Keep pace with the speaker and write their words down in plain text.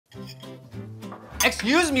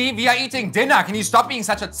Excuse me, we are eating dinner. Can you stop being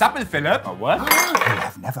such a Zappel, Philipp? A what?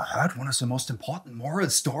 I've never heard one of the most important moral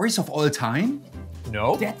stories of all time.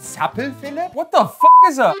 No. Der Zappel, Philipp? What the f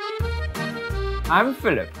is that? I'm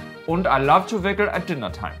Philip, and I love to wiggle at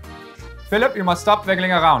dinner time. Philipp, you must stop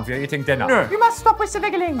wiggling around. We are eating dinner. No. You must stop with the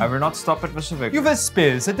wiggling. I will not stop it with the wiggle. You will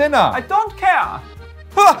spill the dinner. I don't care.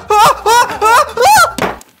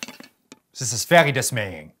 This is very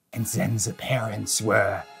dismaying. And then the parents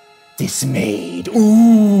were dismayed.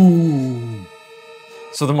 Ooh.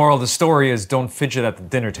 So the moral of the story is don't fidget at the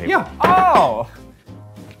dinner table. Yeah. Oh.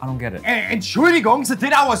 I don't get it. Entschuldigung, the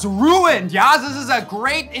dinner was ruined. Yeah, this is a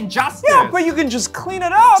great injustice. Yeah, but you can just clean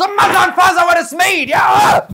it up. The mother and father were dismayed. Yeah.